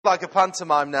Like a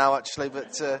pantomime now, actually,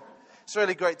 but it's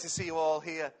really great to see you all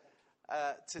here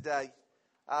today.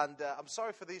 And I'm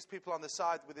sorry for these people on the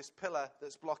side with this pillar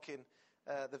that's blocking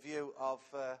the view of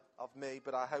me,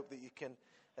 but I hope that you can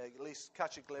at least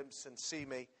catch a glimpse and see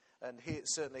me and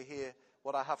certainly hear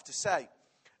what I have to say.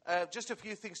 Just a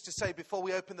few things to say before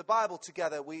we open the Bible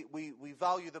together. We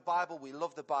value the Bible, we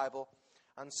love the Bible,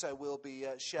 and so we'll be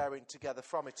sharing together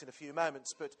from it in a few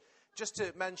moments. But just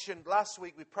to mention, last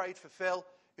week we prayed for Phil,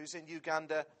 who's in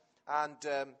Uganda, and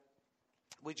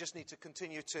we just need to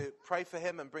continue to pray for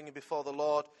him and bring him before the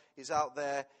Lord. He's out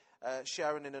there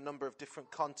sharing in a number of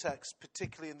different contexts,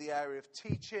 particularly in the area of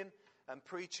teaching and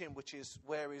preaching, which is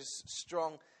where his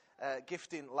strong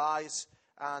gifting lies,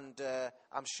 and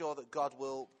I'm sure that God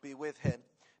will be with him.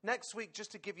 Next week,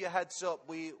 just to give you a heads up,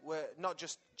 we're not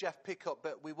just Jeff Pickup,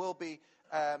 but we will be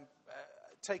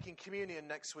taking communion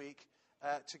next week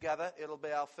together. It'll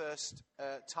be our first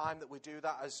time that we do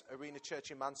that as Arena Church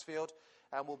in Mansfield,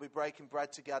 and we'll be breaking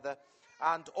bread together.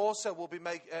 And also we'll be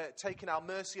taking our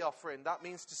mercy offering. That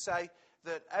means to say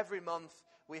that every month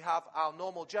we have our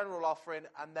normal general offering,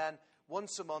 and then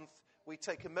once a month we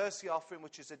take a mercy offering,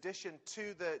 which is addition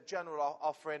to the general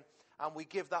offering, and we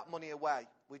give that money away.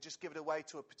 We just give it away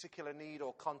to a particular need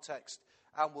or context,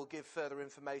 and we'll give further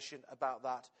information about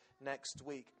that next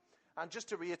week. And just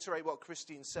to reiterate what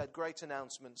Kristian said, great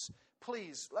announcements.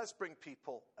 Please, let's bring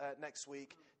people next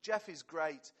week. Jeff is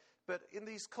great, but in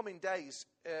these coming days,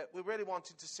 we're really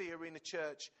wanting to see Arena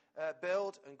Church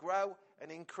build and grow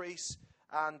and increase.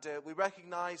 And we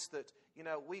recognize that,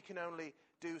 we can only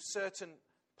do certain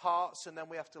parts and then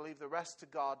we have to leave the rest to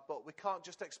God. But we can't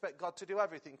just expect God to do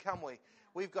everything, can we?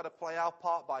 We've got to play our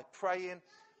part by praying,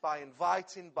 by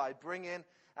inviting, by bringing.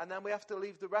 And then we have to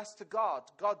leave the rest to God.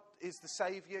 God is the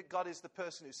Savior. God is the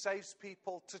person who saves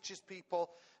people, touches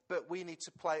people. But we need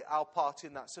to play our part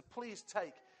in that. So please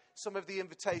take some of the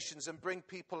invitations and bring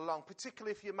people along,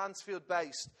 particularly if you're Mansfield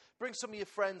based. Bring some of your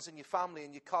friends and your family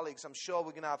and your colleagues. I'm sure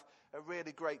we're going to have a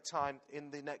really great time in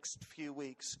the next few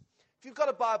weeks. If you've got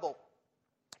a Bible,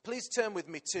 please turn with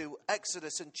me to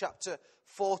Exodus and chapter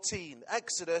 14.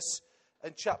 Exodus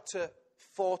and chapter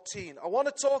 14. I want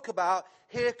to talk about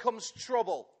here comes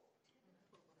trouble.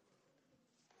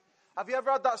 Have you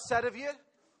ever had that said of you?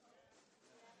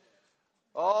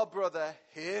 Oh, brother,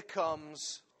 here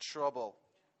comes trouble.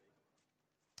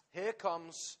 Here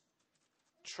comes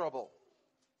trouble.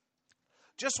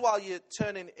 Just while you're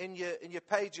turning in your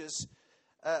pages,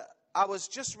 I was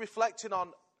just reflecting on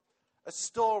a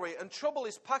story, and trouble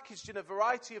is packaged in a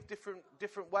variety of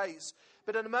different ways.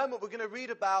 But in a moment, we're going to read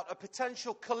about a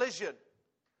potential collision.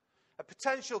 A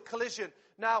potential collision.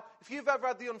 Now, if you've ever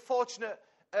had the unfortunate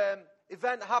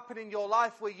event happen in your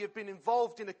life where you've been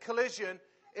involved in a collision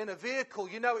in a vehicle,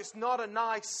 it's not a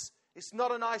nice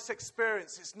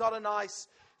experience. It's not a nice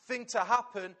thing to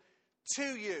happen to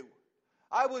you.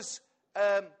 I was,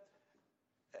 I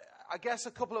guess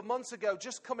a couple of months ago,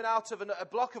 just coming out of a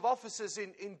block of officers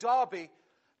in Derby,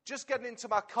 just getting into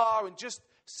my car and just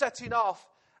setting off,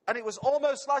 and it was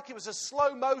almost like it was a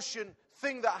slow motion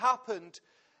thing that happened.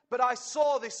 But I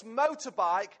saw this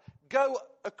motorbike go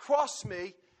across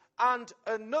me and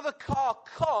another car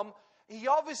come. He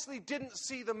obviously didn't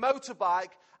see the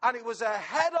motorbike, and it was a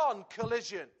head-on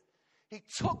collision. He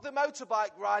took the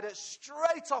motorbike rider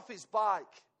straight off his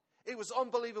bike. It was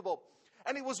unbelievable.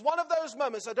 And it was one of those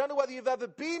moments, I don't know whether you've ever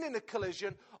been in a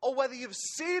collision or whether you've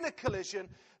seen a collision,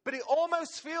 but it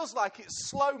almost feels like it's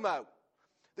slow-mo.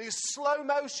 There's slow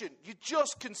motion. You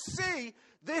just can see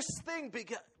this thing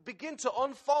begin to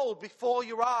unfold before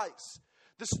your eyes.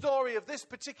 The story of this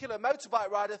particular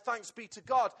motorbike rider, thanks be to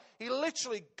God, he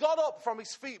literally got up from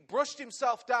his feet, brushed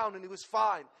himself down, and he was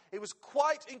fine. It was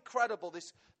quite incredible.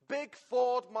 This big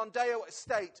Ford Mondeo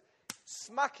estate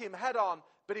smack him head on,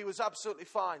 but he was absolutely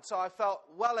fine. So I felt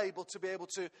well able to be able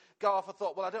to go off. I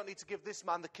thought, well, I don't need to give this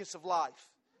man the kiss of life.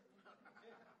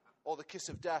 Or the kiss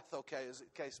of death, okay, as the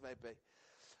case may be.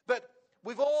 But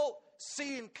we've all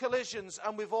seen collisions,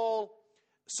 and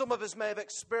some of us may have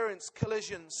experienced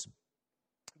collisions.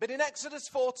 But in Exodus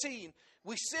 14,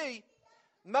 we see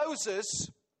Moses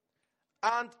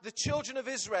and the children of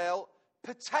Israel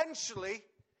potentially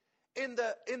in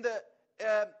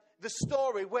the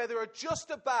story where they are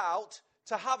just about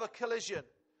to have a collision.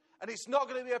 And it's not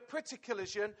going to be a pretty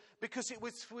collision because it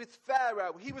was with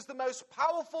Pharaoh. He was the most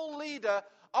powerful leader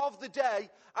of the day,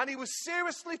 and he was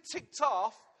seriously ticked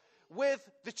off with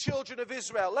the children of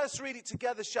Israel. Let's read it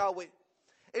together, shall we?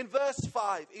 In verse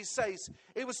 5, he says,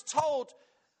 "It was told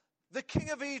the king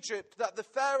of Egypt that the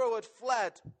Pharaoh had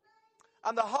fled,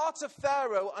 and the heart of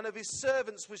Pharaoh and of his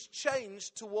servants was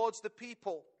changed towards the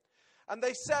people. And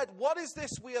they said, "What is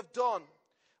this we have done?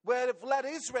 We have let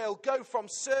Israel go from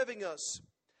serving us."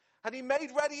 And he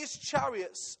made ready his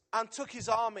chariots and took his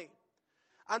army,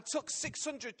 and took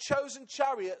 600 chosen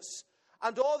chariots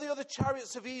and all the other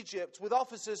chariots of Egypt with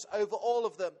officers over all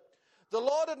of them. The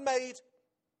Lord had made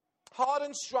hard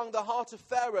and strong the heart of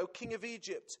Pharaoh, king of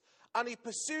Egypt, and he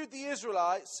pursued the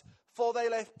Israelites, for they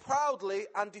left proudly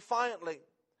and defiantly.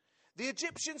 The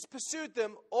Egyptians pursued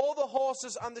them, all the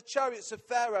horses and the chariots of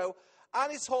Pharaoh,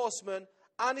 and his horsemen,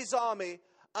 and his army,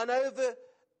 and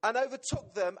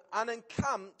overtook them, and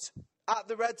encamped at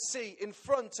the Red Sea, in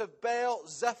front of Baal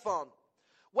Zephon.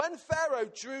 When Pharaoh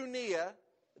drew near,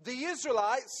 the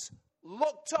Israelites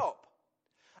looked up,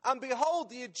 and behold,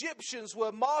 the Egyptians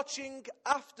were marching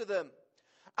after them,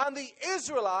 and the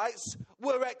Israelites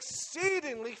were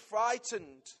exceedingly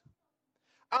frightened.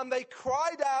 And they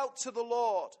cried out to the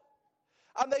Lord,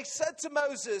 and they said to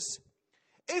Moses,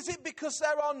 "Is it because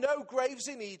there are no graves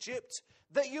in Egypt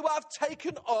that you have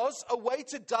taken us away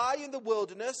to die in the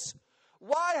wilderness?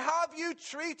 Why have you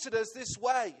treated us this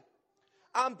way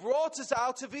and brought us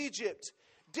out of Egypt?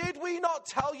 Did we not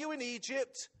tell you in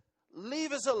Egypt,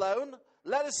 'Leave us alone,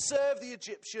 let us serve the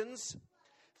Egyptians'?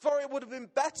 For it would have been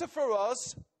better for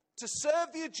us to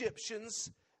serve the Egyptians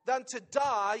than to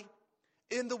die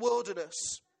in the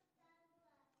wilderness."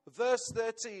 Verse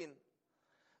 13.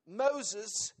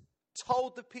 Moses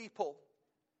told the people,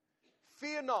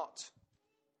 "Fear not,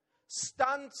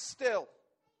 stand still,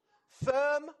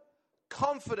 firm,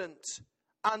 confident,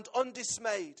 and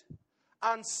undismayed,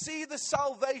 and see the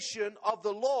salvation of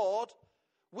the Lord,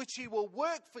 which he will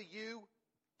work for you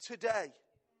today.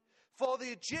 For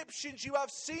the Egyptians you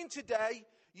have seen today,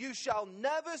 you shall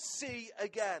never see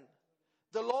again.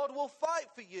 The Lord will fight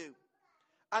for you,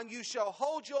 and you shall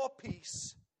hold your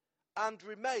peace and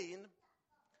remain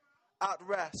at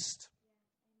rest."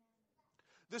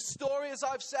 The story, as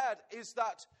I've said, is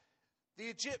that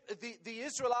the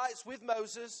Israelites with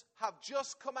Moses have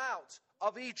just come out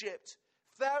of Egypt.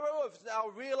 Pharaoh has now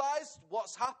realized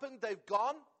what's happened. They've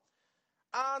gone.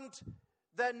 And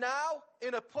they're now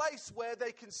in a place where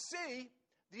they can see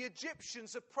the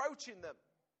Egyptians approaching them.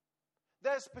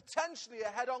 There's potentially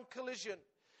a head-on collision.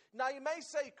 Now you may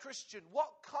say, "Kristian,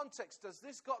 what context has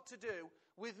this got to do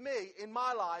with me in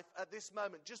my life at this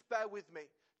moment?" Just bear with me,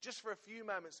 just for a few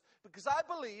moments. Because I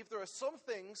believe there are some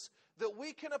things that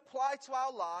we can apply to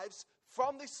our lives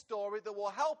from this story that will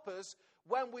help us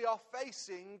when we are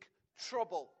facing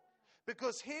trouble.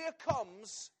 Because here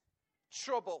comes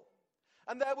trouble.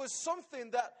 And there was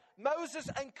something that Moses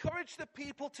encouraged the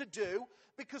people to do,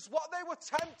 because what they were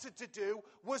tempted to do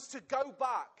was to go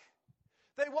back.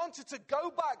 They wanted to go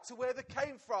back to where they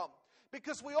came from,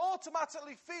 because we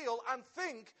automatically feel and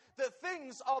think that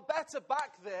things are better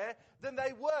back there than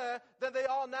they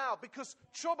are now, because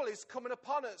trouble is coming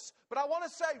upon us. But I want to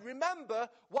say, remember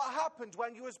what happened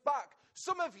when you was back.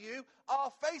 Some of you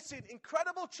are facing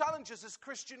incredible challenges as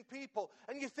Christian people,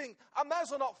 and you think, "I may as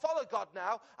well not follow God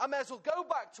now. I may as well go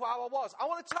back to how I was." I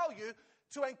want to tell you,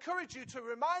 to encourage you to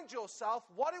remind yourself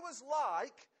what it was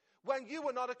like when you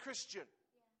were not a Christian.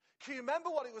 Can you remember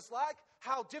what it was like?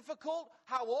 How difficult,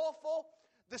 how awful,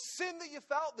 the sin that you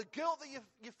felt, the guilt that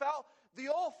you felt, the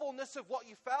awfulness of what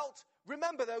you felt.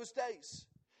 Remember those days.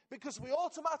 Because we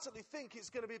automatically think it's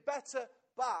going to be better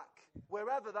back,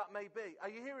 wherever that may be. Are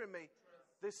you hearing me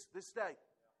this day?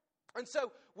 And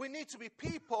so we need to be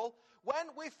people,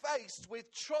 when we're faced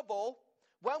with trouble,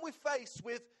 when we're faced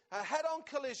with a head-on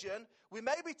collision, we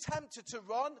may be tempted to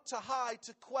run, to hide,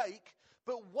 to quake.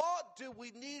 But what do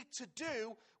we need to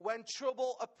do when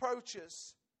trouble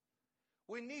approaches?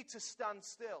 We need to stand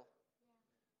still.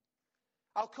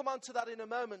 I'll come on to that in a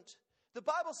moment. The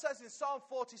Bible says in Psalm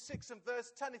 46 and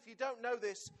verse 10, if you don't know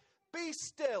this, "Be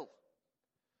still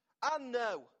and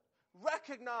know,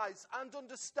 recognize and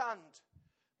understand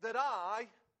that I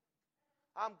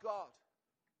am God."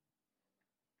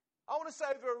 I want to say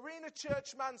over Arena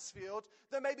Church Mansfield,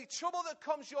 there may be trouble that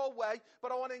comes your way,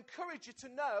 but I want to encourage you to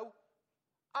know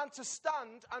and to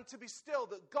stand and to be still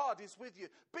that God is with you.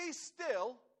 Be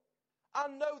still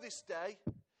and know this day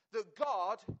that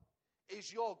God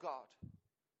is your God.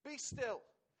 Be still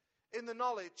in the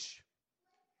knowledge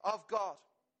of God.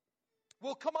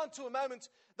 We'll come on to a moment,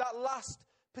 that last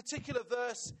particular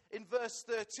verse in verse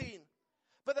 13.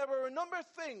 But there are a number of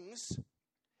things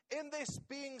in this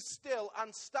being still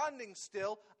and standing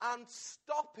still and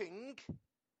stopping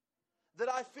that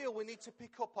I feel we need to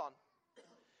pick up on.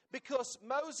 Because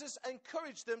Moses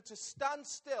encouraged them to stand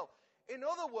still. In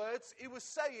other words, he was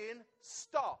saying,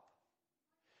 stop.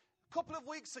 A couple of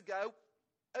weeks ago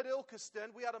at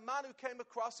Ilkeston, we had a man who came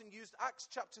across and used Acts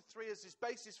chapter 3 as his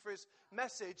basis for his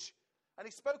message. And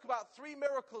he spoke about 3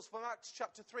 miracles from Acts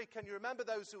chapter 3. Can you remember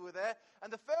those who were there?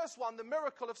 And the first one, the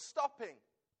miracle of stopping.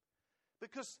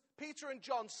 Because Peter and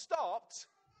John stopped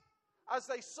as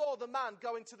they saw the man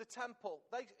go into the temple.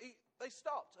 They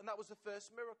stopped, and that was the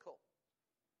first miracle.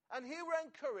 And here we're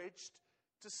encouraged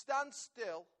to stand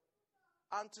still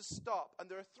and to stop. And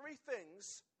there are 3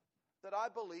 things that I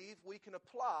believe we can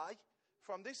apply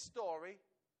from this story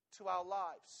to our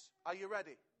lives. Are you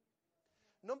ready?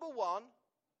 Number 1,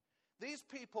 these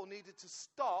people needed to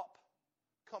stop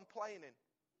complaining.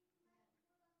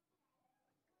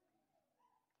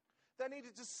 They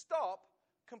needed to stop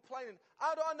complaining.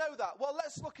 How do I know that? Well,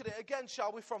 let's look at it again,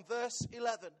 shall we, from verse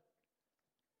 11.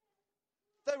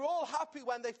 They were all happy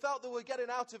when they felt they were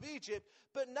getting out of Egypt,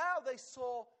 but now they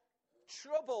saw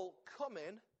trouble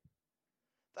coming.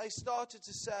 They started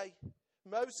to say,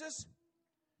 Moses,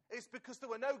 it's because there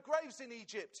were no graves in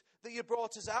Egypt that you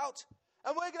brought us out,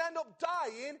 and we're going to end up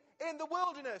dying in the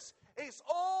wilderness. It's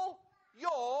all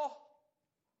your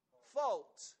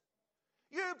fault.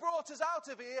 You brought us out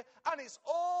of here, and it's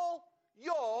all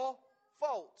your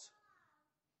fault.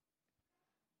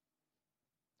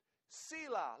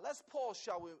 Selah. Let's pause,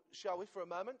 shall we, for a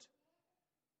moment?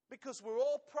 Because we're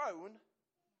all prone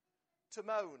to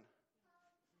moan.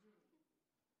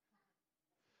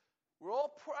 We're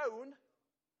all prone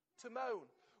to moan.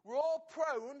 We're all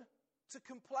prone to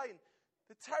complain.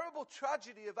 The terrible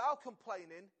tragedy of our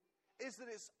complaining is that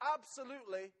it's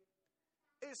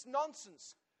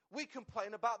nonsense. We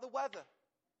complain about the weather.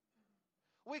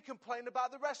 We complain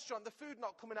about the restaurant, the food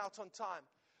not coming out on time.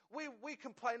 We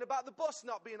complain about the bus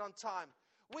not being on time.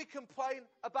 We complain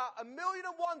about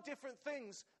 1,000,001 different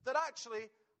things that actually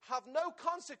have no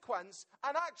consequence,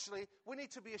 and actually we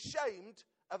need to be ashamed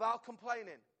of our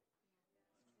complaining.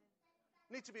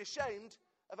 We need to be ashamed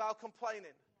of our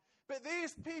complaining. But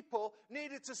these people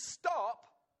needed to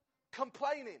stop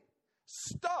complaining.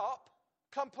 Stop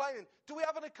complaining. Do we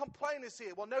have any complainers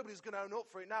here? Well, nobody's going to own up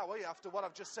for it now, are you, after what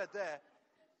I've just said there?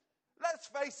 Let's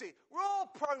face it, we're all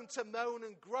prone to moan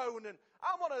and groan, and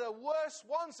I'm one of the worst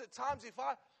ones at times.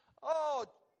 I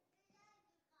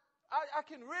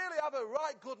can really have a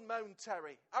right good moan,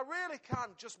 Terry. I really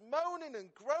can, just moaning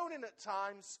and groaning at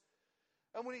times,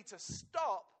 and we need to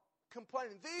stop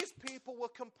complaining. These people were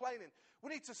complaining. We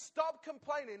need to stop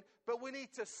complaining, but we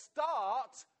need to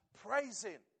start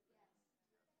praising.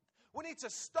 We need to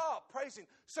start praising.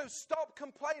 So stop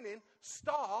complaining,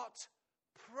 start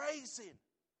praising.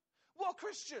 Well,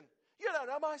 Kristian, you don't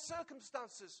know my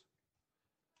circumstances.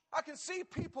 I can see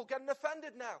people getting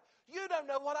offended now. You don't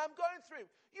know what I'm going through.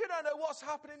 You don't know what's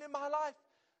happening in my life.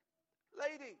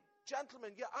 Lady,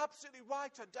 gentlemen, you're absolutely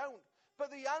right, I don't.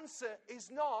 But the answer is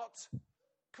not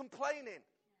complaining.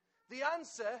 The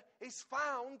answer is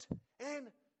found in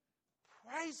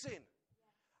praising.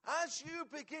 As you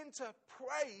begin to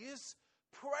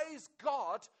praise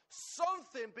God,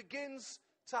 something begins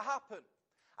to happen.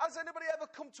 Has anybody ever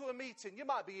come to a meeting? You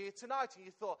might be here tonight and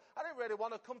you thought, I didn't really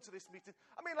want to come to this meeting.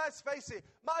 I mean, let's face it,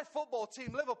 my football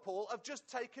team, Liverpool, have just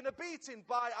taken a beating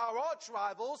by our arch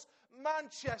rivals,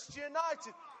 Manchester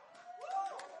United.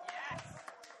 Yes.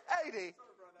 Aidy,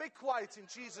 be quiet in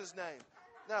Jesus' name.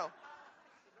 No.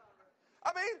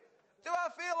 I mean, do I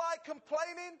feel like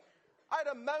complaining? I had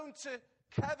a moan to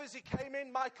Kev as he came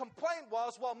in. My complaint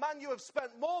was, well, Man, you have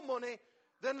spent more money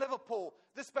than Liverpool.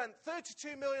 They spent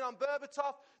 32 million on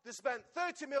Berbatov. They spent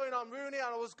 30 million on Rooney.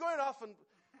 And I was going off and,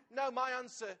 no, my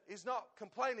answer is not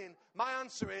complaining. My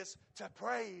answer is to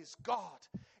praise God.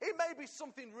 It may be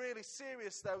something really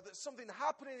serious, though, that's something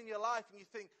happening in your life and you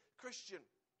think, Kristian,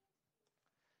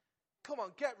 come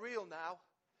on, get real now.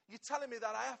 You're telling me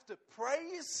that I have to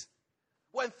praise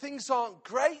when things aren't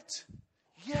great?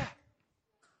 Yeah,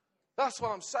 that's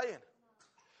what I'm saying.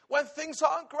 When things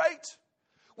aren't great,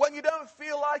 when you don't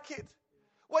feel like it,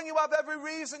 when you have every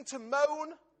reason to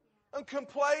moan and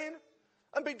complain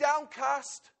and be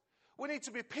downcast, we need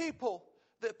to be people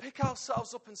that pick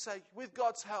ourselves up and say, with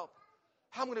God's help,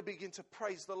 I'm going to begin to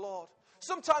praise the Lord.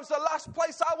 Sometimes the last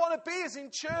place I want to be is in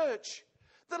church.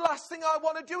 The last thing I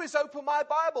want to do is open my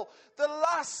Bible. The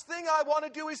last thing I want to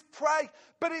do is pray.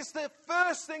 But it's the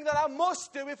first thing that I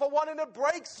must do if I want to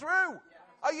break through.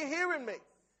 Are you hearing me?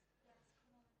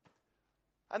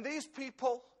 And these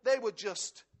people, they were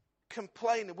just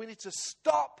complaining. We need to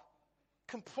stop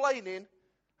complaining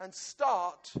and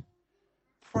start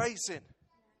praising.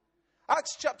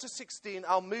 Acts chapter 16,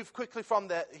 I'll move quickly from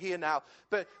there here now.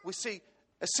 But we see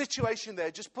a situation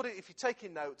there. Just put it, if you're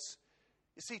taking notes.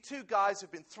 You see 2 guys who've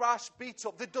been thrashed, beat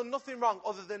up. They've done nothing wrong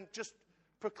other than just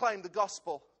proclaim the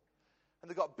gospel.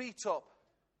 And they got beat up.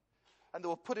 And they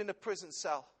were put in a prison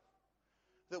cell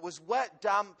that was wet,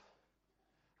 damp,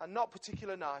 and not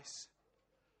particularly nice.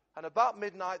 And about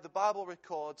midnight, the Bible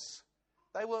records,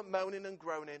 they weren't moaning and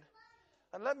groaning.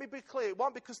 And let me be clear, it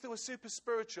wasn't because they were super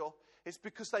spiritual. It's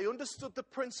because they understood the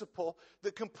principle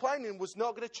that complaining was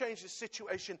not going to change the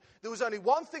situation. There was only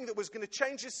one thing that was going to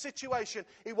change this situation.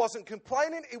 It wasn't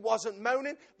complaining. It wasn't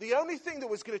moaning. The only thing that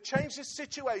was going to change this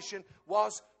situation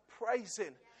was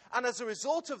praising. And as a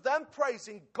result of them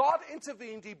praising, God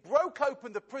intervened. He broke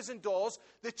open the prison doors.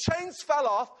 The chains fell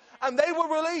off and they were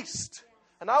released.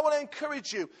 And I want to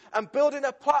encourage you and building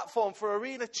a platform for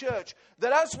Arena Church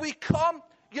that as we come,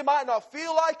 you might not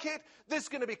feel like it. There's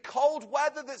going to be cold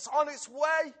weather that's on its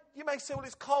way. You may say, well,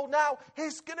 it's cold now.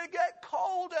 It's going to get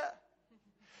colder.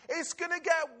 It's going to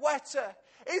get wetter.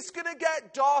 It's going to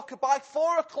get darker. By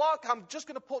 4 o'clock, I'm just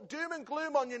going to put doom and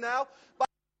gloom on you now. But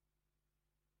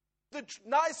the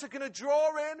nights are going to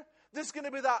draw in. There's going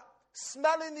to be that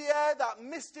smell in the air, that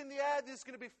mist in the air. There's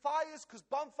going to be fires because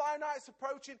bonfire night's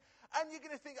approaching. And you're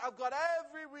going to think, I've got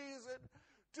every reason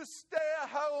to stay at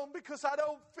home because I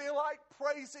don't feel like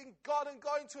praising God and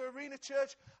going to Arena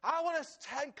Church. I want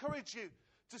to encourage you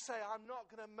to say, I'm not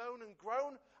going to moan and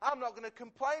groan. I'm not going to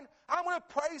complain. I'm going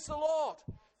to praise the Lord.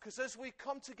 Because as we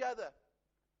come together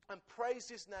and praise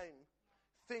His name,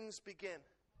 things begin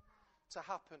to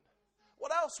happen.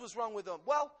 What else was wrong with them?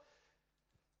 Well,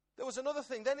 there was another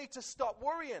thing. They need to stop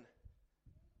worrying.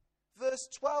 Verse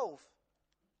 12.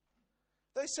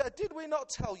 They said, did we not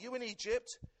tell you in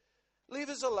Egypt, leave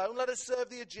us alone, let us serve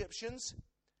the Egyptians?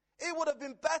 It would have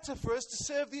been better for us to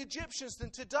serve the Egyptians than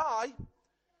to die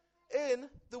in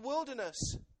the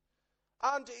wilderness.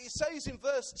 And it says in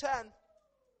verse 10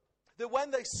 that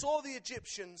when they saw the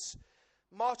Egyptians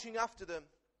marching after them,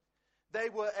 they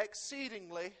were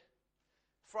exceedingly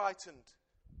frightened.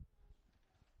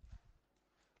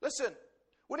 Listen,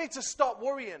 we need to stop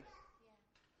worrying.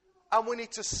 And we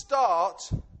need to start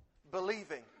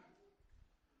believing.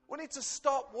 We need to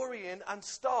stop worrying and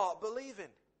start believing.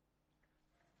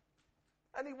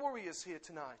 Any worriers here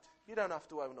tonight? You don't have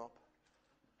to own up.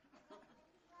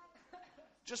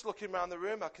 Just looking around the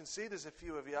room, I can see there's a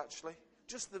few of you actually.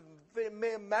 Just the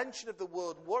mere mention of the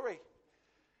word worry.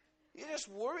 You're just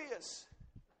worriers.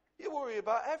 You worry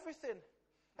about everything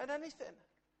and anything.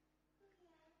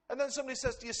 And then somebody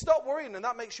says to you, stop worrying, and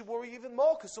that makes you worry even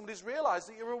more because somebody's realized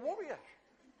that you're a worrier.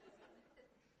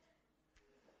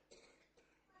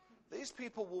 These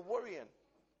people were worrying.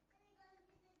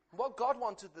 What God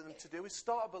wanted them to do is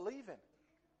start believing.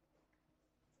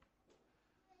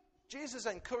 Jesus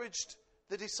encouraged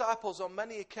the disciples on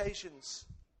many occasions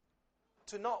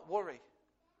to not worry.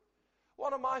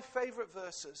 One of my favorite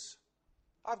verses,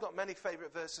 I've got many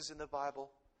favorite verses in the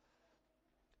Bible,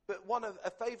 but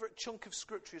a favorite chunk of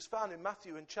scripture is found in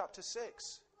Matthew in chapter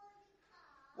 6,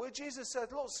 where Jesus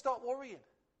said, look, stop worrying.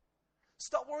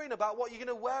 Stop worrying about what you're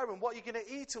going to wear and what you're going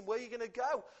to eat and where you're going to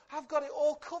go. I've got it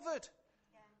all covered.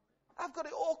 I've got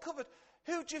it all covered.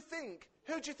 Who do you think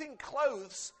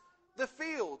clothes the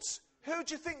fields? Who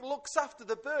do you think looks after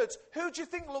the birds? Who do you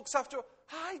think looks after?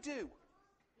 I do.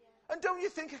 And don't you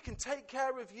think I can take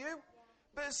care of you?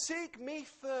 But seek me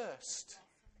first.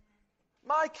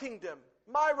 My kingdom,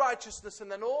 my righteousness,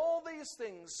 and then all these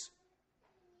things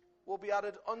will be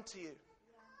added unto you.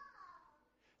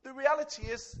 The reality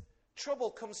is,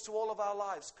 trouble comes to all of our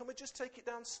lives. Can we just take it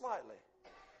down slightly?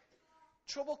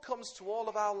 Trouble comes to all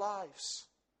of our lives.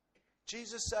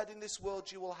 Jesus said, in this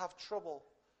world you will have trouble.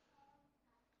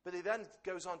 But he then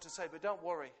goes on to say, but don't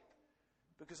worry,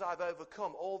 because I've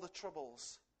overcome all the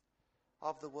troubles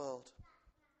of the world.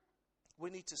 We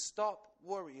need to stop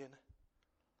worrying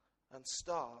and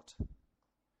start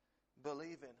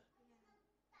believing.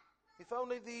 If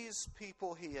only these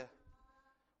people here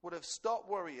would have stopped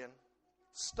worrying,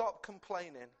 stopped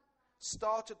complaining,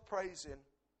 started praising,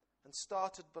 and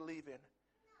started believing,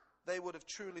 they would have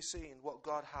truly seen what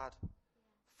God had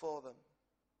for them.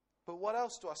 But what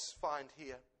else do I find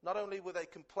here? Not only were they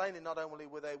complaining, not only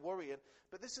were they worrying,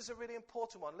 but this is a really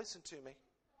important one. Listen to me.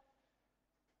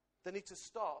 They need to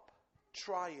stop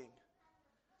trying.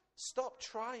 Stop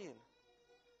trying.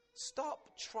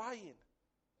 Stop trying.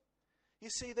 You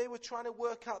see, they were trying to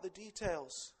work out the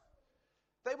details.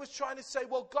 They were trying to say,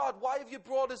 well, God, why have you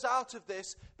brought us out of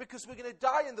this? Because we're going to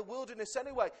die in the wilderness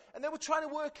anyway. And they were trying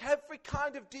to work every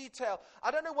kind of detail.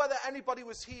 I don't know whether anybody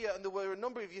was here, and there were a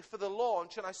number of you for the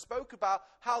launch, and I spoke about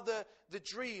how the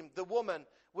dream, the woman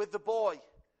with the boy.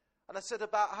 And I said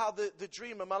about how the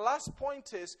dream. And my last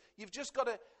point is, you've just got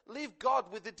to leave God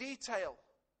with the detail.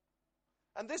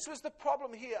 And this was the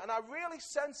problem here. And I really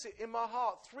sense it in my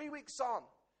heart 3 weeks on.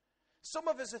 Some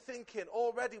of us are thinking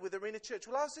already with Arena Church,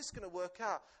 well, how's this going to work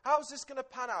out? How's this going to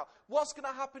pan out? What's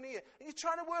going to happen here? And you're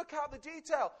trying to work out the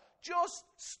detail. Just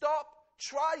stop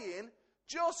trying.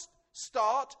 Just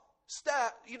start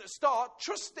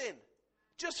trusting.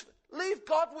 Just leave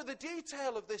God with the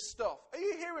detail of this stuff. Are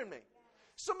you hearing me?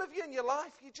 Some of you in your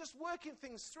life, you're just working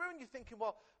things through and you're thinking,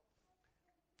 well,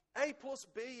 A plus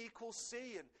B equals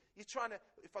C. And you're trying to,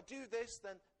 if I do this,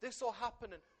 then this will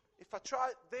happen. And if I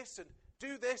try this and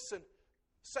do this and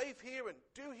save here and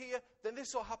do here, then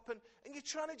this will happen. And you're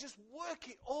trying to just work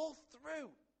it all through.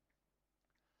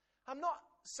 I'm not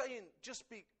saying just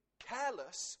be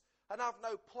careless and have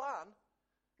no plan.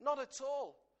 Not at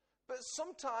all. But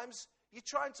sometimes you're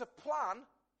trying to plan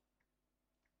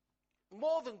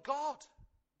more than God.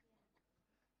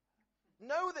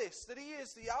 Know this, that He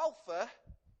is the Alpha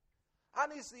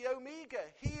and is the Omega.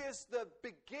 He is the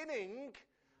beginning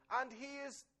and He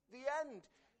is the end.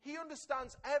 He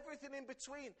understands everything in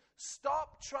between.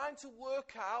 Stop trying to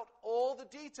work out all the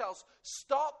details.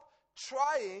 Stop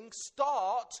trying.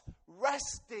 Start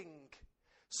resting.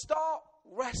 Start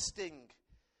resting.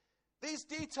 These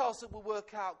details that we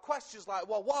work out, questions like,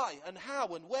 well, why and how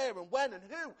and where and when and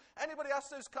who. Anybody ask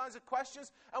those kinds of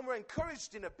questions? And we're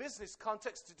encouraged in a business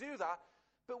context to do that.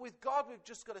 But with God, we've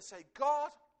just got to say, God,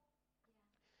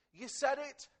 you said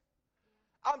it.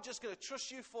 I'm just going to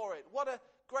trust you for it. What a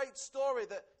great story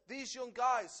that these young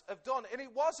guys have done. And it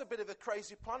was a bit of a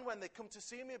crazy plan when they come to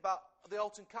see me about the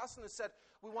Alton Castle and said,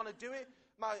 we want to do it.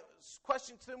 My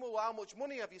question to them was, well, how much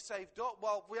money have you saved up?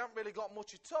 Well, we haven't really got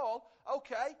much at all.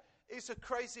 Okay, it's a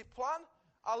crazy plan.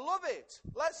 I love it.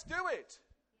 Let's do it.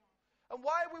 Yeah. And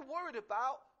why are we worried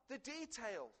about the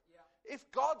detail? Yeah. If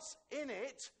God's in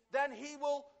it, then He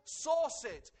will source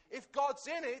it. If God's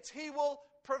in it, He will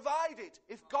provide it.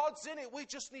 If God's in it, we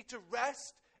just need to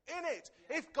rest in it.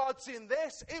 If God's in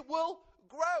this, it will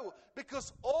grow.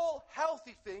 Because all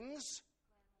healthy things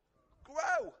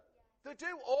grow. They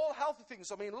do, all healthy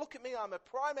things. I mean, look at me. I'm a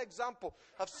prime example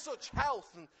of such health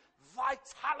and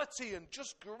vitality and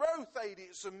just growth, AD.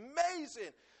 It's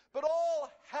amazing. But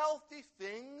all healthy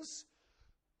things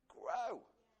grow.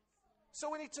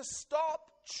 So we need to stop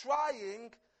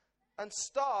trying and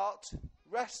start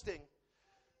resting.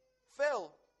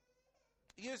 Phil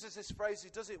uses this phrase. He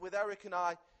does it with Eric and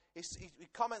I. He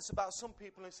comments about some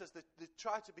people and he says that they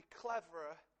try to be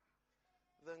cleverer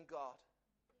than God.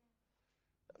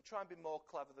 Don't try and be more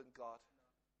clever than God.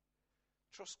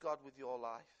 Trust God with your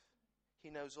life. He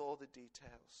knows all the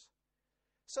details.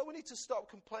 So we need to stop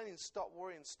complaining, stop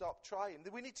worrying, stop trying.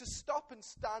 We need to stop and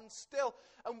stand still.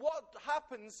 And what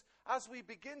happens as we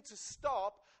begin to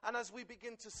stop and as we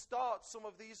begin to start some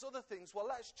of these other things? Well,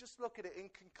 let's just look at it in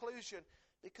conclusion,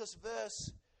 because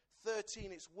verse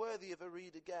 13, it's worthy of a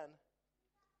read again.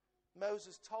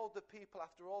 Moses told the people,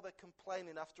 after all their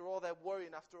complaining, after all their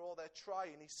worrying, after all their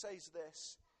trying, he says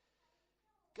this.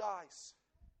 Guys,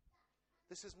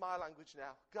 this is my language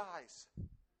now. Guys,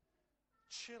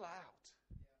 chill out.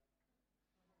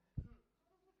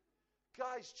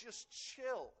 Guys, just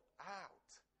chill out.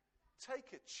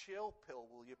 Take a chill pill,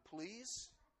 will you please?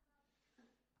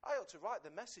 I ought to write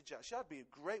the message, actually. I'd be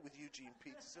great with Eugene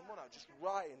Peterson, wouldn't I? Just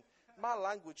writing. My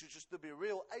language would just be a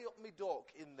real A-up-me-dork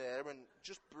in there and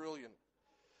just brilliant.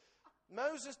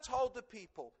 Moses told the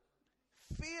people,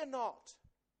 fear not,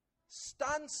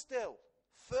 stand still,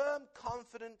 firm,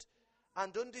 confident,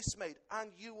 and undismayed, and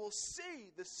you will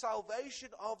see the salvation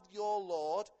of your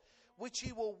Lord, which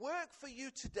He will work for you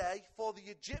today. For the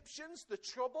Egyptians, the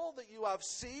trouble that you have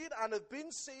seen and have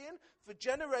been seeing for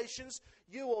generations,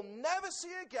 you will never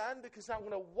see again, because I'm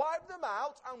going to wipe them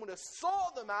out. I'm going to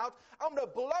sort them out. I'm going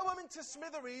to blow them into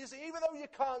smithereens. Even though you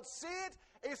can't see it,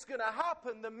 it's going to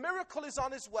happen. The miracle is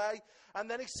on its way.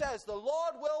 And then he says, the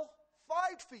Lord will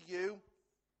fight for you,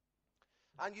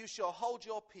 and you shall hold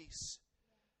your peace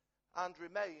and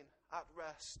remain at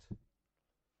rest.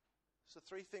 So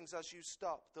 3 things as you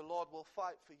stop. The Lord will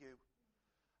fight for you.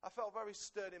 I felt very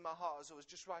stirred in my heart as I was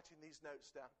just writing these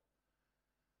notes down.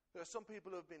 There are some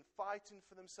people who have been fighting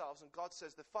for themselves, and God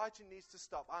says the fighting needs to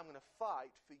stop. I'm going to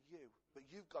fight for you, but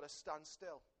you've got to stand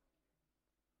still.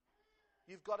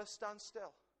 You've got to stand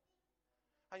still.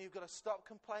 And you've got to stop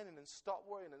complaining and stop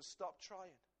worrying and stop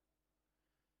trying.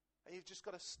 And you've just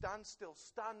got to stand still.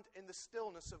 Stand in the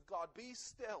stillness of God. Be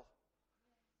still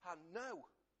and know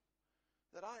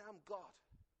that I am God,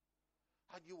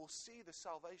 and you will see the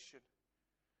salvation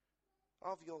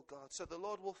of your God. So the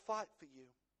Lord will fight for you.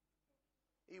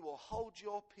 He will hold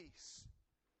your peace.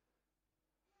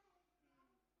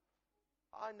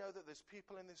 I know that there's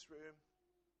people in this room,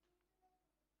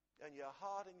 and your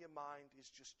heart and your mind is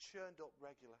just churned up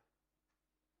regular.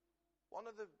 One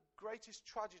of the greatest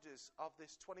tragedies of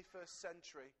this 21st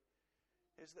century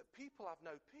is that people have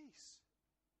no peace.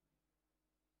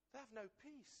 They have no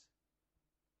peace.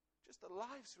 Just their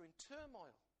lives are in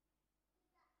turmoil.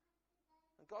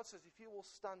 And God says, if you will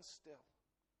stand still,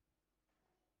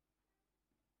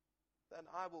 then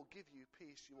I will give you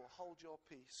peace. You will hold your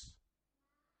peace.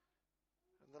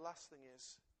 And the last thing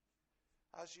is,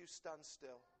 as you stand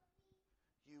still,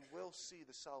 you will see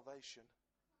the salvation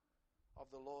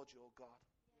of the Lord your God.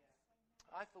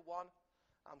 I, for one,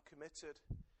 am committed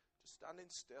to standing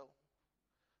still,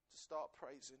 to start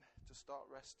praising, to start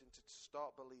resting, to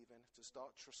start believing, to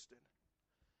start trusting.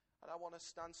 And I want to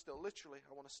stand still. Literally,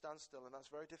 I want to stand still. And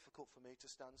that's very difficult for me to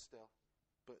stand still.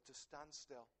 But to stand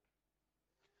still.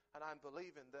 And I'm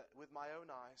believing that with my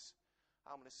own eyes,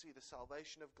 I'm going to see the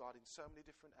salvation of God in so many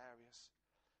different areas.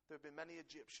 There have been many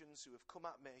Egyptians who have come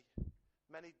at me,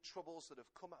 many troubles that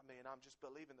have come at me, and I'm just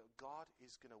believing that God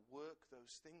is going to work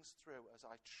those things through as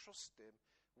I trust Him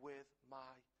with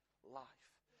my life.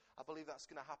 I believe that's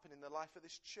going to happen in the life of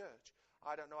this church.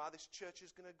 I don't know how this church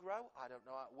is going to grow. I don't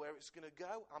know where it's going to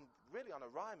go. I'm really on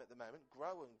a rhyme at the moment,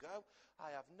 grow and go.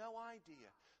 I have no idea,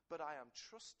 but I am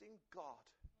trusting God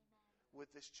with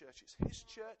this church. It's His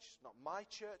church, it's not my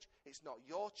church, it's not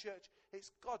your church,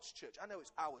 it's God's church. I know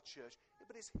it's our church,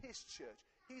 but it's His church.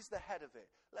 He's the head of it.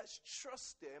 Let's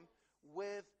trust Him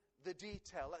with the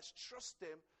detail. Let's trust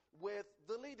Him with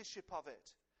the leadership of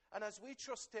it. And as we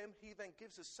trust Him, He then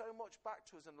gives us so much back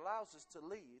to us and allows us to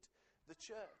lead the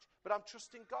church. But I'm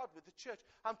trusting God with the church.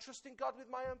 I'm trusting God with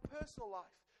my own personal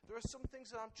life. There are some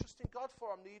things that I'm trusting God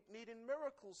for. I'm needing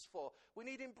miracles for. We're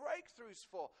needing breakthroughs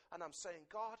for. And I'm saying,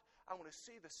 God, I want to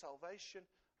see the salvation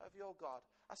of your God.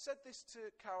 I said this to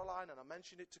Caroline and I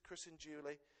mentioned it to Chris and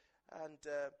Julie. And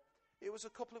it was a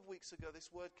couple of weeks ago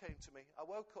this word came to me. I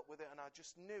woke up with it and I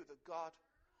just knew that God,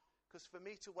 because for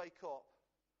me to wake up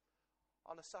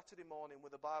on a Saturday morning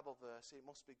with a Bible verse, it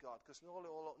must be God. Because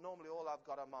normally all I've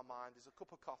got on my mind is a cup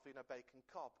of coffee and a bacon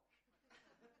cob.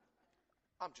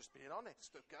 I'm just being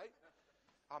honest, okay?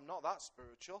 I'm not that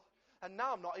spiritual. And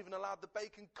now I'm not even allowed the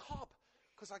bacon cob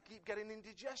because I keep getting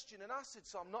indigestion and acid,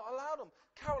 so I'm not allowed them.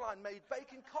 Caroline made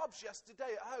bacon cobs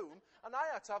yesterday at home, and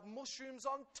I had to have mushrooms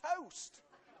on toast.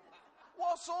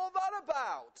 What's all that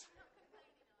about?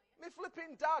 My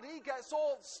flipping dad, he gets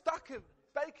all stack of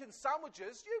bacon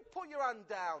sandwiches. You put your hand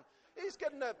down. He's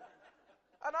getting a...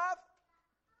 And I've...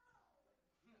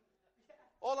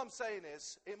 All I'm saying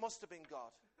is, it must have been God.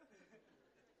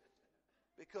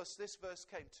 Because this verse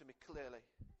came to me clearly.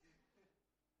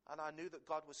 And I knew that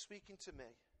God was speaking to me.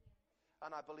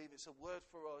 And I believe it's a word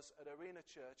for us at Arena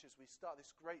Church as we start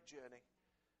this great journey.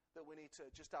 That we need to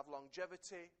just have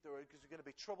longevity. There is going to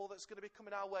be trouble that's going to be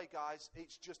coming our way, guys.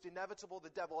 It's just inevitable.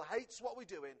 The devil hates what we're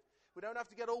doing. We don't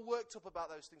have to get all worked up about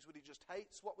those things, but he just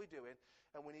hates what we're doing.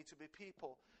 And we need to be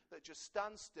people that just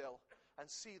stand still and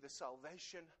see the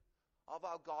salvation of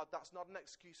our God. That's not an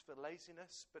excuse for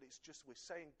laziness, but it's just we're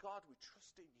saying, God, we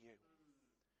trust in you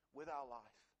with our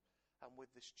life and with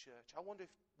this church. I wonder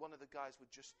if one of the guys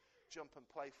would just jump and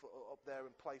play up there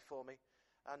and play for me.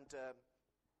 And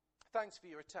thanks for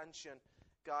your attention,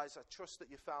 guys. I trust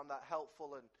that you found that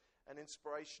helpful and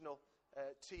inspirational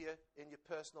to you in your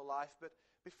personal life. But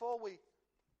before we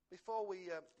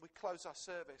close our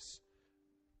service,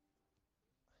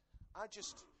 I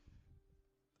just,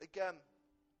 again,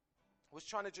 was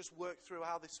trying to just work through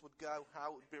how this would go,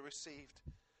 how it would be received.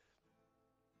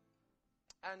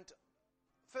 And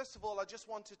first of all, I just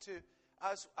wanted to,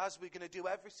 as we're going to do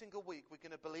every single week, we're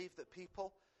going to believe that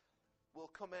people will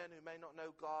come in who may not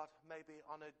know God, maybe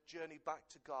on a journey back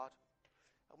to God.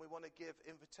 And we want to give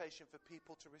invitation for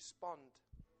people to respond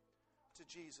to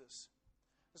Jesus.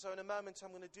 And so in a moment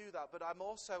I'm going to do that. But I'm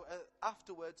also,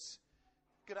 afterwards,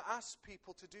 going to ask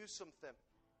people to do something.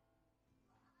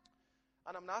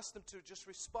 And I'm going to ask them to just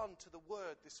respond to the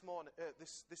word this morning,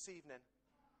 this evening.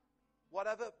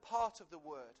 Whatever part of the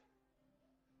word.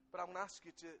 But I'm going to ask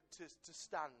you to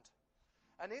stand.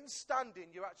 And in standing,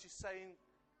 you're actually saying,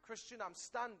 Kristian, I'm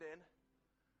standing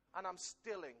and I'm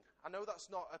stilling. I know that's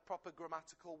not a proper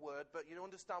grammatical word, but you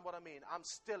understand what I mean. I'm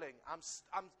stilling.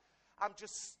 I'm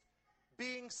just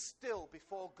being still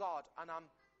before God. And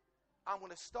I'm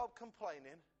going to stop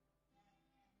complaining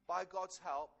by God's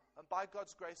help. And by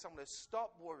God's grace, I'm going to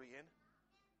stop worrying.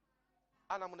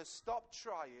 And I'm going to stop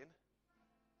trying.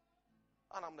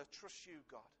 And I'm going to trust you,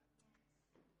 God.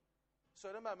 So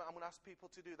in a moment, I'm going to ask people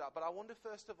to do that. But I wonder,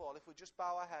 first of all, if we just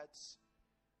bow our heads.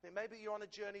 Maybe you're on a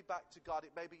journey back to God.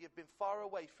 Maybe you've been far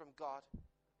away from God.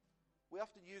 We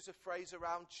often use a phrase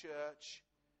around church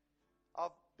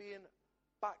of being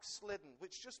backslidden,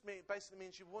 which just basically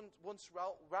means you once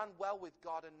ran well with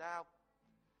God and now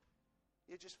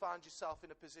you just find yourself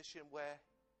in a position where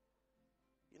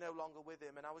you're no longer with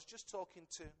him. And I was just talking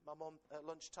to my mum at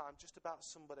lunchtime just about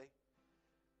somebody.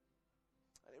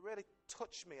 And it really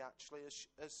touched me, actually, as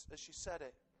she said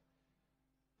it.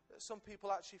 That some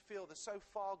people actually feel they're so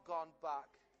far gone back.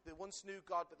 They once knew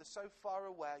God, but they're so far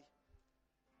away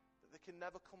that they can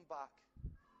never come back.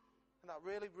 And that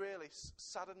really, really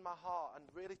saddened my heart and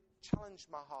really challenged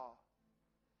my heart.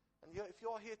 And if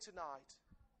you're here tonight,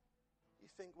 you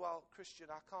think, well,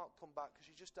 Kristian, I can't come back because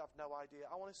you just have no idea.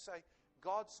 I want to say,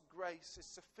 God's grace is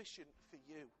sufficient for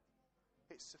you.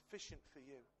 It's sufficient for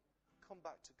you. Come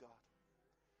back to God.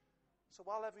 So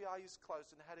while every eye is closed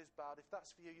and the head is bowed, if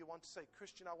that's for you, you want to say,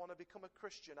 Kristian, I want to become a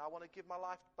Christian. I want to give my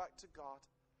life back to God.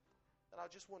 And I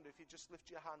just wonder if you just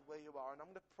lift your hand where you are. And I'm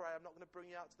going to pray. I'm not going to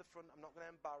bring you out to the front. I'm not going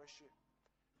to embarrass you.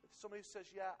 If somebody says,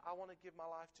 yeah, I want to give my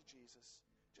life to Jesus,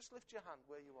 just lift your hand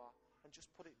where you are and just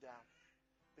put it down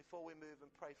before we move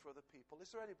and pray for other people.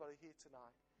 Is there anybody here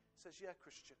tonight who says, yeah,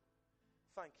 Kristian,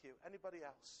 thank you? Anybody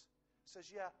else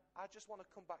says, yeah, I just want to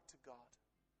come back to God.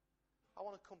 I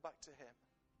want to come back to him.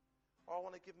 Or I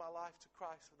want to give my life to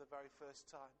Christ for the very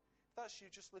first time. If that's you,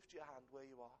 just lift your hand where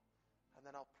you are and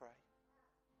then I'll pray.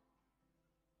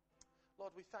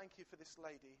 Lord, we thank you for this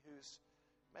lady who's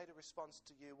made a response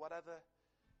to you. Whatever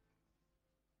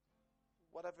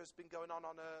has been going on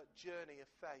her journey of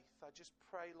faith, I just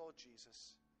pray, Lord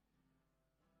Jesus,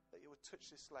 that you would touch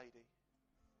this lady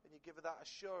and you give her that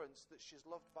assurance that she's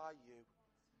loved by you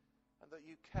and that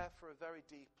you care for her very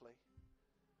deeply.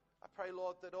 I pray,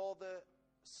 Lord, that all the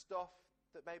stuff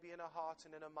that may be in her heart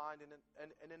and in her mind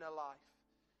and in her life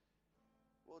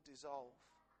will dissolve.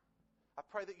 I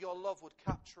pray that your love would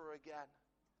capture her again.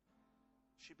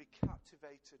 She'd be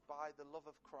captivated by the love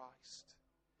of Christ.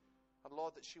 And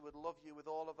Lord, that she would love you with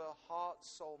all of her heart,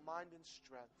 soul, mind and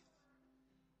strength.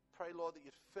 Pray, Lord, that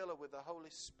you'd fill her with the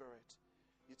Holy Spirit.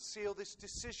 You'd seal this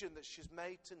decision that she's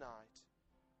made tonight.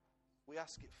 We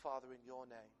ask it, Father, in your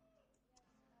name.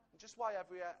 And just while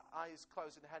every eye is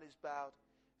closed and head is bowed,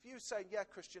 if you're saying, yeah,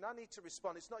 Kristian, I need to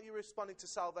respond. It's not you responding to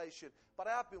salvation, but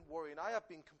I have been worrying. I have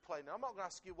been complaining. I'm not going to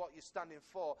ask you what you're standing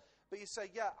for. But you say,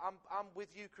 yeah, I'm with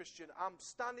you, Kristian. I'm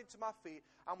standing to my feet.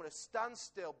 I'm going to stand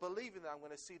still, believing that I'm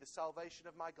going to see the salvation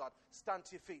of my God. Stand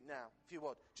to your feet now, if you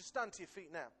would. Just stand to your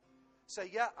feet now. Say,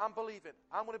 yeah, I'm believing.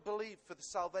 I'm going to believe for the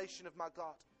salvation of my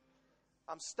God.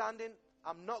 I'm standing.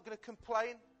 I'm not going to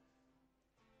complain.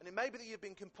 And it may be that you've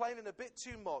been complaining a bit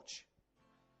too much.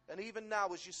 And even now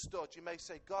as you stood, you may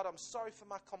say, God, I'm sorry for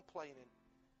my complaining.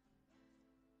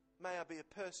 May I be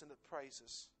a person that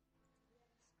praises.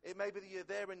 It may be that you're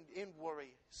there in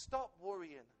worry. Stop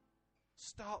worrying.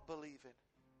 Start believing.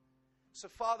 So,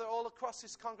 Father, all across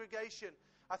this congregation,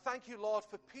 I thank you, Lord,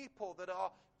 for people that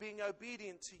are being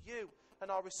obedient to you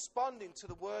and are responding to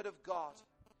the word of God.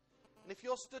 And if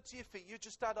you're stood to your feet, you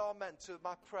just add amen to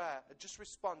my prayer and just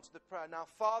respond to the prayer. Now,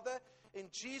 Father, in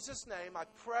Jesus' name, I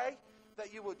pray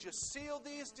that you would just seal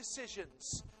these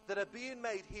decisions that are being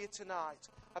made here tonight.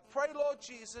 I pray, Lord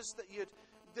Jesus,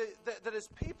 that as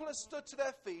people have stood to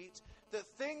their feet, that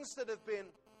things that have been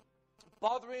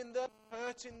bothering them,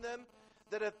 hurting them,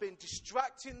 that have been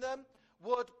distracting them,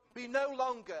 would be no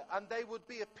longer, and they would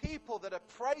be a people that are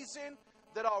praising,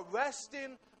 that are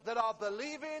resting, that are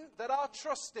believing, that are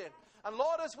trusting. And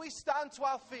Lord, as we stand to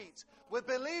our feet, we're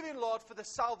believing, Lord, for the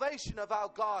salvation of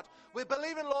our God. We're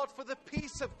believing, Lord, for the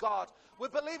peace of God. We're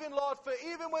believing, Lord, for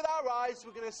even with our eyes,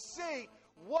 we're going to see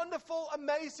wonderful,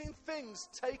 amazing things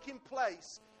taking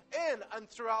place in and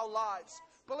through our lives.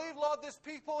 Believe, Lord, there's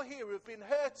people here who've been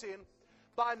hurting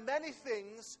by many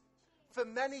things for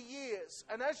many years.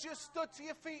 And as you stood to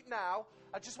your feet now,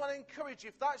 I just want to encourage you,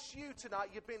 if that's you tonight,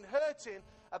 you've been hurting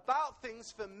about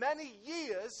things for many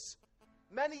years,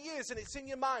 and it's in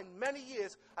your mind, many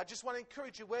years, I just want to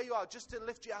encourage you where you are, just to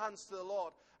lift your hands to the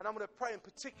Lord. And I'm going to pray, in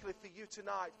particular for you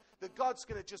tonight, that God's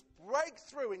going to just break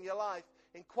through in your life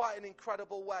in quite an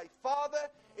incredible way. Father,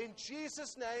 in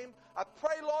Jesus' name, I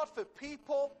pray, Lord, for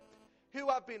people who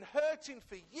have been hurting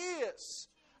for years.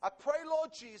 I pray,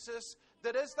 Lord Jesus,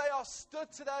 that as they are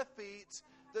stood to their feet,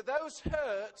 that those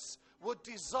hurts would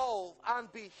dissolve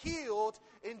and be healed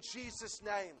in Jesus'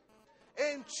 name.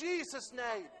 In Jesus'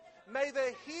 name, may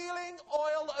the healing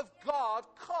oil of God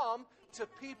come to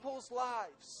people's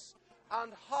lives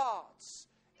and hearts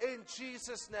in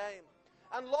Jesus' name.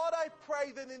 And Lord, I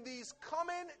pray that in these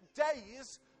coming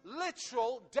days,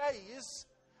 literal days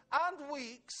and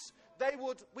weeks,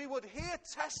 we would hear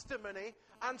testimony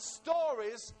and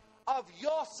stories of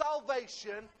your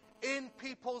salvation in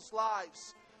people's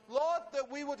lives. Lord, that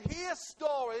we would hear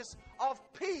stories of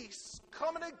peace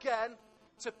coming again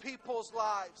to people's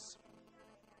lives.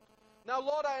 Now,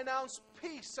 Lord, I announce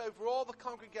peace over all the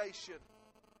congregation.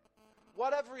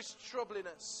 Whatever is troubling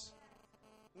us,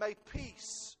 may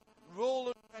peace rule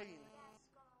and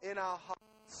reign in our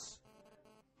hearts.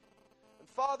 And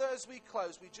Father, as we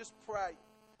close, we just pray.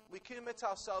 We commit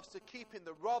ourselves to keeping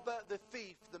the robber, the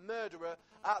thief, the murderer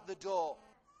at the door.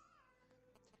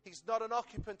 He's not an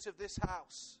occupant of this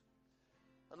house.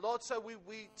 And Lord, so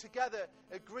we together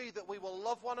agree that we will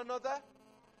love one another,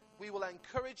 we will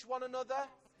encourage one another,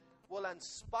 we'll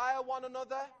inspire one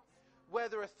another. Where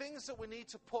there are things that we need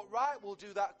to put right, we'll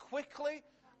do that quickly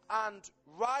and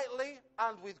rightly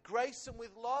and with grace and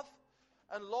with love.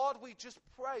 And Lord, we just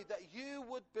pray that you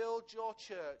would build your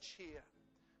church here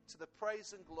to the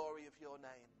praise and glory of your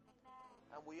name.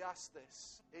 And we ask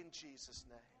this in Jesus'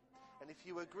 name. And if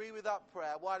you agree with that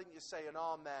prayer, why don't you say an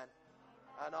amen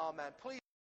and amen. Please.